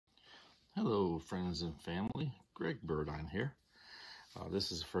Hello, friends and family. Greg Burdine here.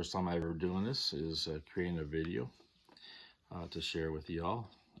 This is the first time I'm ever doing this, is creating a video to share with y'all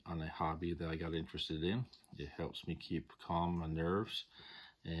on a hobby that I got interested in. It helps me keep calm my nerves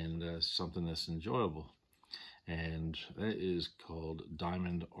and something that's enjoyable. And that is called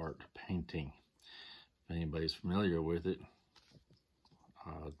diamond art painting. If anybody's familiar with it,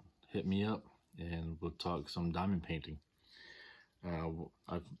 hit me up and we'll talk some diamond painting.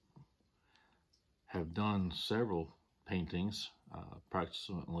 I've done several paintings,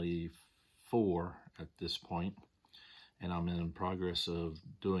 approximately 4 at this point, and I'm in progress of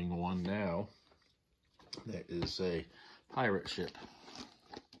doing one now that is a pirate ship.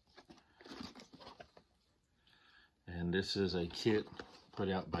 And this is a kit put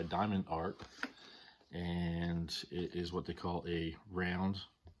out by Diamond Art, and it is what they call a round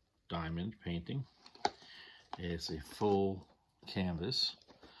diamond painting. It's a full canvas,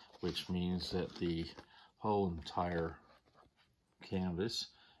 which means that the whole entire canvas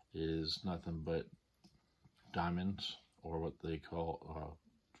is nothing but diamonds, or what they call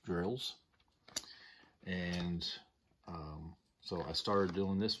drills. And so I started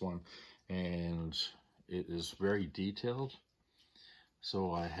doing this one, and it is very detailed,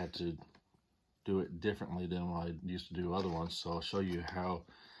 so I had to do it differently than I used to do other ones. So I'll show you how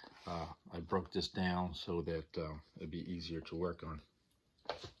I broke this down so that it'd be easier to work on.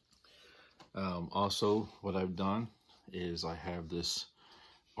 Also, what I've done is I have this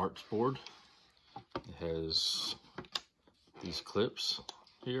arts board. It has these clips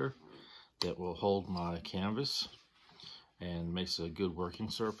here that will hold my canvas and makes a good working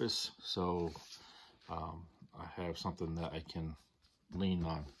surface. So I have something that I can lean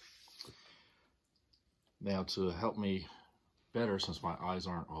on. Now, to help me better, since my eyes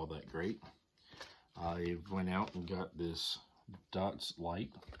aren't all that great, I went out and got this Dots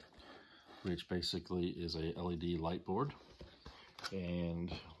light, which basically is a LED light board.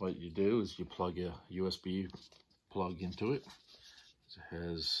 And what you do is you plug a USB plug into it. It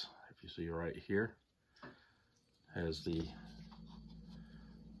has, if you see right here, has the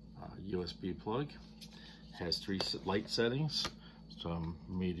USB plug. It has 3 light settings, from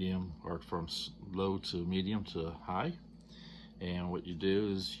medium, or from low to medium to high. And what you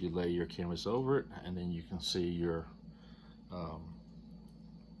do is you lay your canvas over it, and then you can see your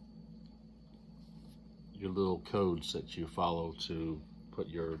little codes that you follow to put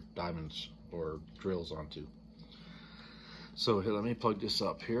your diamonds or drills onto. So here, let me plug this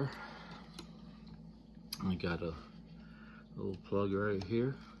up here. I got a little plug right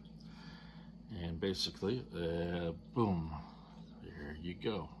here, and basically, boom, there you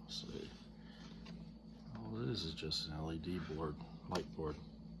go. See, all it is just an LED board, light board.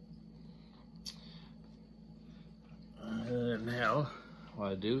 Now,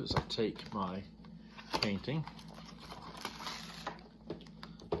 what I do is I take my painting.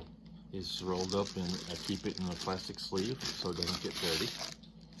 It's rolled up, and I keep it in a plastic sleeve so it doesn't get dirty.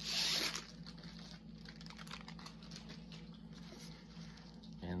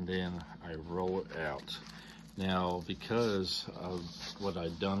 And then I roll it out. Now, because of what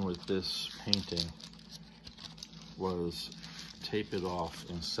I'd done with this painting was tape it off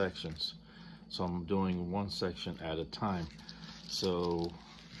in sections. So I'm doing one section at a time. So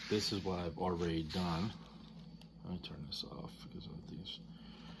this is what I've already done. Let me turn this off because of these.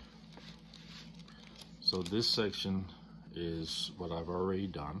 So this section is what I've already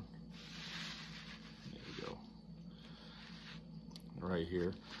done. There you go. Right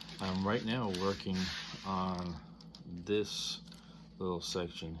here. I'm right now working on this little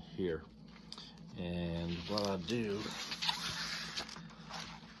section here. And what I do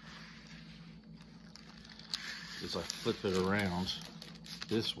is I flip it around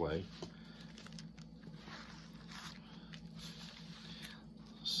this way,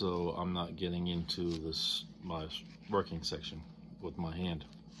 so I'm not getting into my working section with my hand.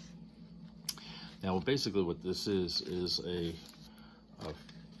 Now, basically what this is a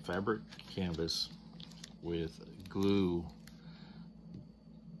fabric canvas with glue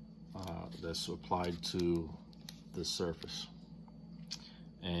that's applied to the surface,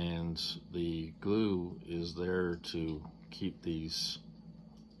 and the glue is there to keep these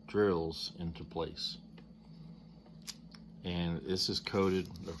drills into place. And this is coated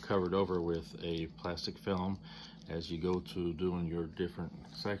or covered over with a plastic film. As you go to doing your different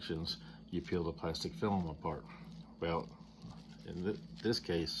sections, you peel the plastic film apart. Well, in this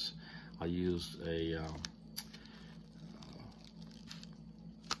case, I used a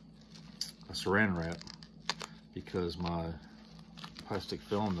saran wrap, because my plastic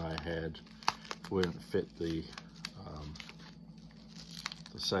film that I had wouldn't fit the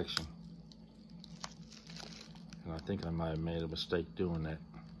section. And I think I might have made a mistake doing that.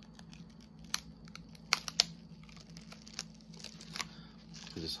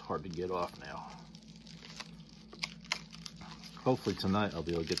 It's hard to get off now. Hopefully tonight I'll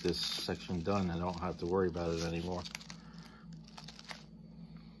be able to get this section done and I don't have to worry about it anymore.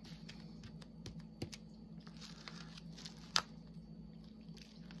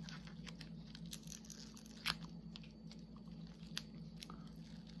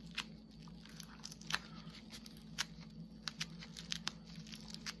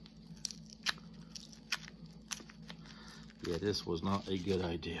 Yeah, this was not a good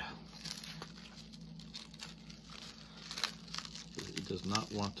idea. It does not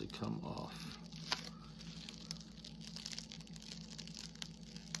want to come off.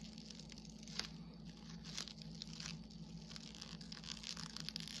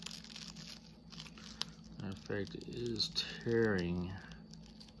 In fact, it is tearing.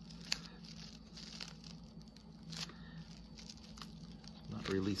 Not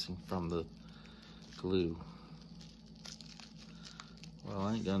releasing from the glue. Well,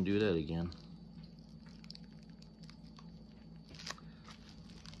 I ain't gonna do that again.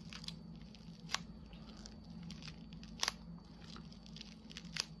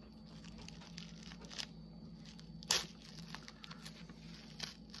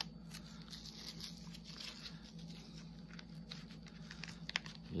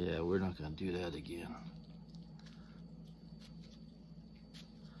 Yeah, we're not gonna do that again.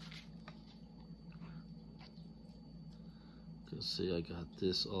 Cause see, I got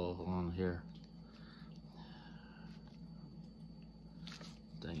this all on here.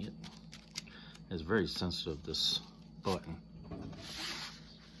 Dang it. It's very sensitive, this button.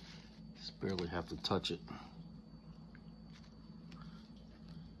 Just barely have to touch it.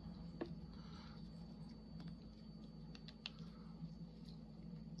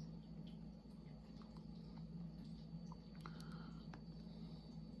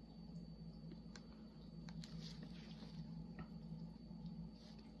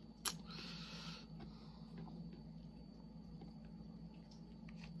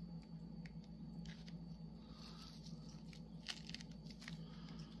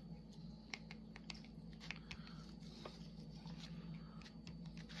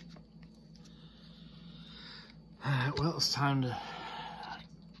 Alright, well, it's time to,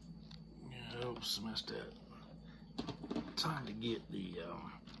 oops, missed that. Time to get the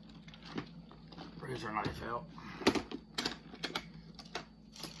razor knife out.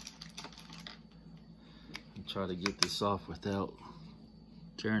 And try to get this off without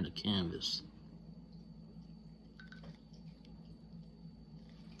tearing the canvas.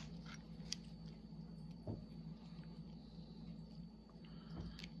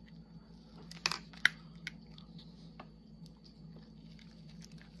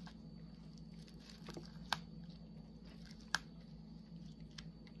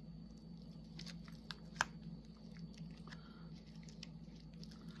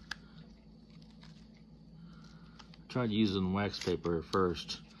 Tried using wax paper at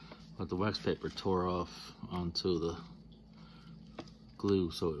first, but the wax paper tore off onto the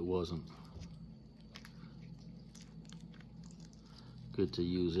glue, so it wasn't good to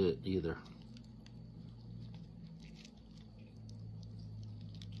use it either.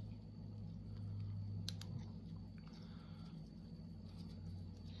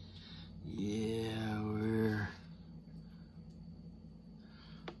 Yeah, we're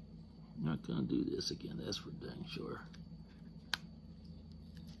not gonna do this again, that's for dang sure.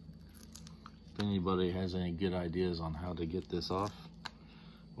 If anybody has any good ideas on how to get this off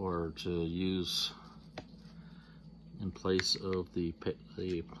or to use in place of the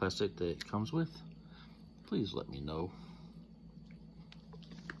plastic that it comes with, please let me know.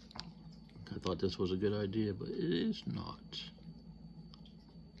 I thought this was a good idea, but it is not.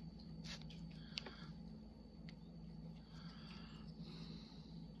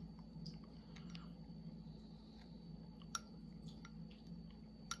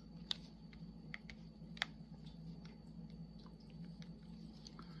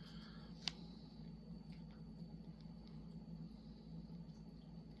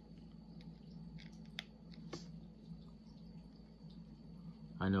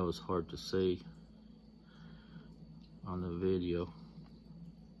 I know it's hard to say on the video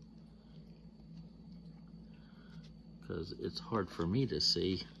because it's hard for me to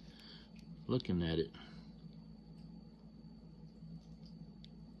see looking at it.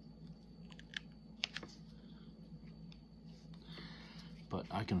 But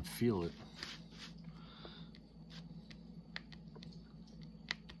I can feel it.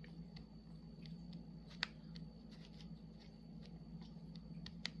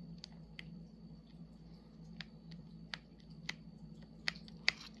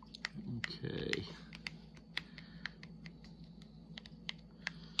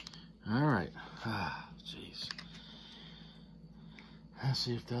 Let's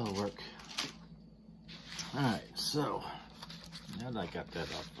see if that'll work. Alright, so now that I got that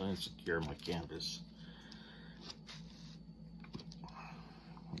up, let me secure my canvas.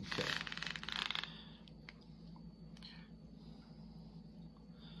 Okay.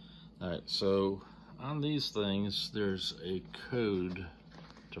 Alright, so on these things, there's a code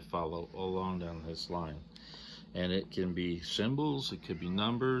to follow along down this line. And it can be symbols, it could be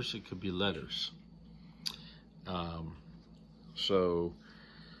numbers, it could be letters. So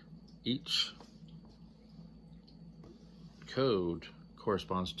each code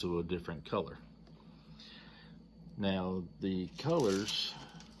corresponds to a different color. Now the colors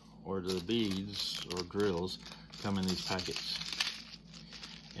or the beads or drills come in these packets,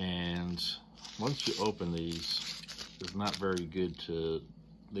 and once you open these, it's not very good to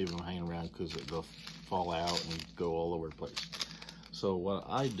leave them hanging around because they'll fall out and go all over the place. So what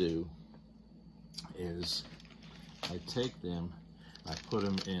I do is I take them, I put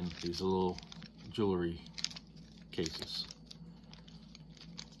them in these little jewelry cases.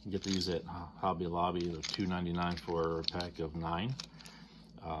 You get these at Hobby Lobby. They're $2.99 for a pack of 9,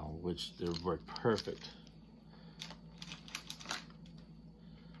 which they work perfect.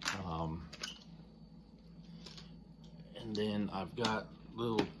 And then I've got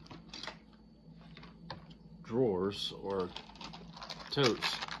little drawers or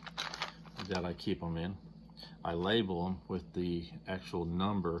totes that I keep them in. I label them with the actual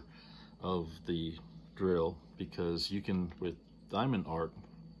number of the drill, because you can, with diamond art,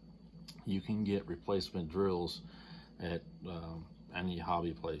 you can get replacement drills at any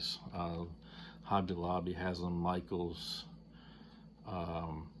hobby place. Hobby Lobby has them, Michaels,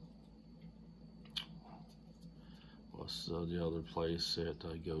 what's the other place that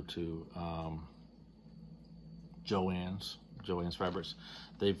I go to? Joann's Fabrics.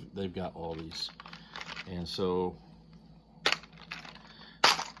 They've got all these, and so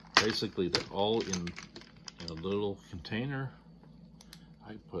basically they're all in a little container.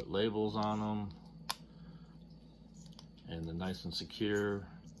 I put labels on them, and they're nice and secure,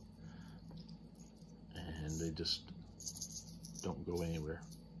 and they just don't go anywhere.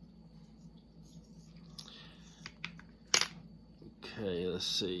 Okay, let's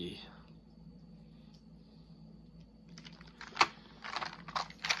see.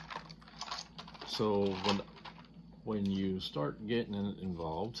 So when you start getting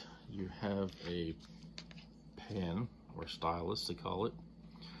involved, you have a pen or stylus, they call it.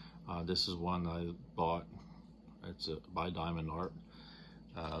 This is one I bought. It's by Diamond Art.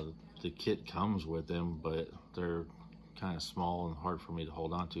 The kit comes with them, but they're kind of small and hard for me to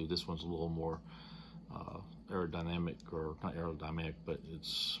hold on to. This one's a little more aerodynamic, or not aerodynamic, but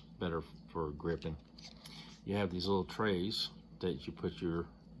it's better for gripping. You have these little trays that you put your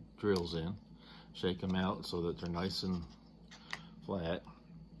drills in. Shake them out so that they're nice and flat.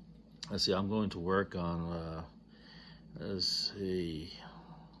 Let's see, I'm going to work on, let's see,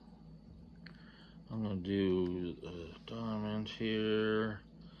 I'm going to do a diamond here,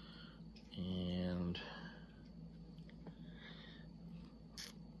 and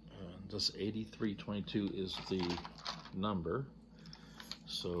this 8322 is the number.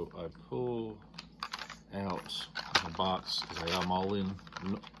 So I pull out the box, because I got them all in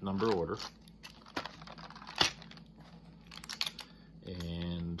number order,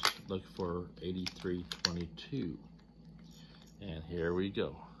 and look for 8322, and here we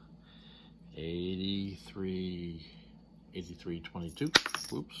go. 8322.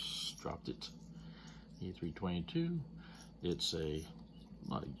 Whoops, dropped it. 8322. It's a,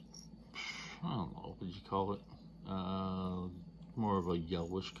 like, I don't know, what you call it, more of a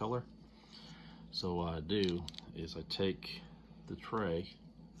yellowish color. So what I do is I take the tray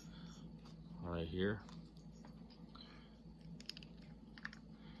right here,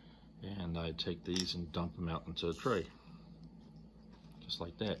 and I take these and dump them out into a tray, just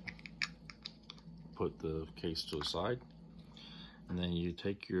like that. Put the case to the side, and then you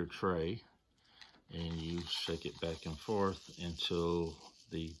take your tray and you shake it back and forth until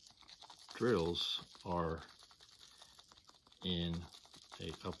the drills are in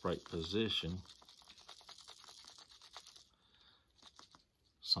a upright position,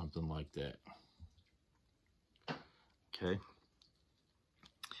 something like that. Okay,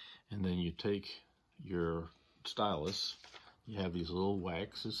 and then you take your stylus. You have these little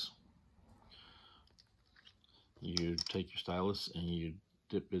waxes. You take your stylus and you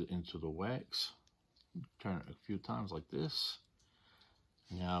dip it into the wax, turn it a few times like this.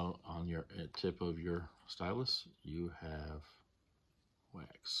 Now on your tip of your stylus, you have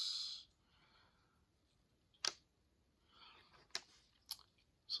wax.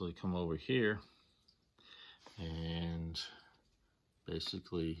 So you come over here and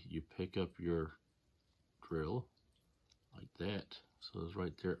basically you pick up your drill like that, so it's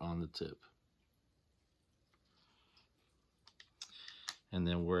right there on the tip. And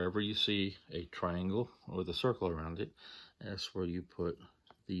then wherever you see a triangle with a circle around it, that's where you put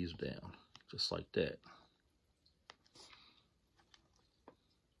these down, just like that.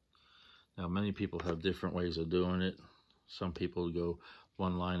 Now, many people have different ways of doing it. Some people go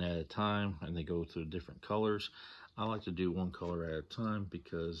one line at a time and they go through different colors. I like to do one color at a time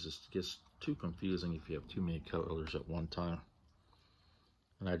because it gets too confusing if you have too many colors at one time.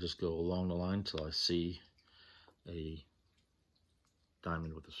 And I just go along the line until I see a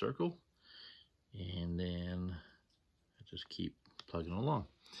diamond with a circle, and then I just keep plugging along.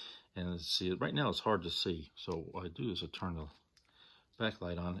 And see, right now it's hard to see, so what I do is I turn the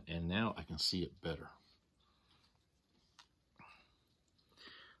backlight on, and now I can see it better.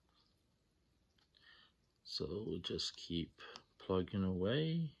 So we just keep plugging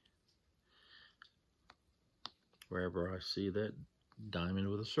away. Wherever I see that diamond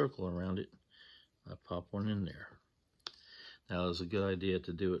with a circle around it, I pop one in there. Now, it's a good idea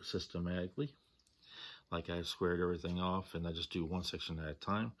to do it systematically. Like I've squared everything off and I just do one section at a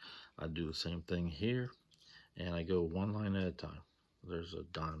time. I do the same thing here, and I go one line at a time. There's a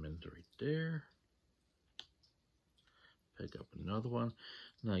diamond right there. Pick up another one.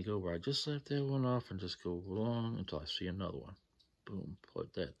 And I go where I just left that one off and just go along until I see another one. Boom,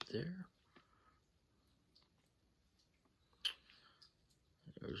 put that there.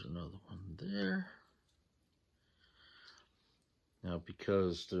 There's another one there. Now,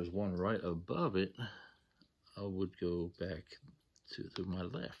 because there's one right above it, I would go back to my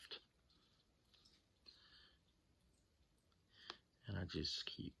left. And I just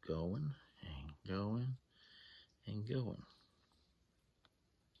keep going and going and going.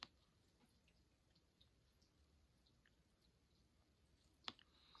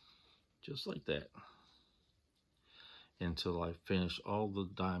 Just like that. Until I finish all the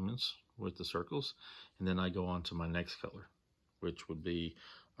diamonds with the circles. And then I go on to my next color, which would be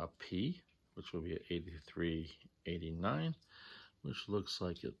a P, which would be at 8389, which looks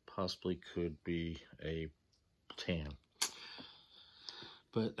like it possibly could be a tan.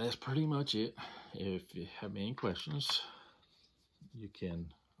 But that's pretty much it. If you have any questions, you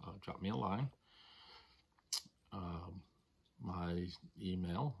can drop me a line. My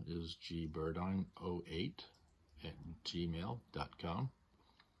email is gburdine08@gmail.com.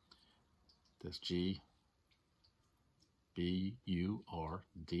 That's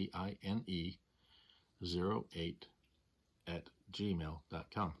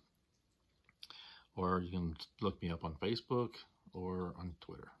GBURDINE08@gmail.com. Or you can look me up on Facebook or on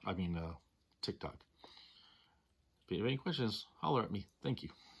Twitter. TikTok. If you have any questions, holler at me. Thank you.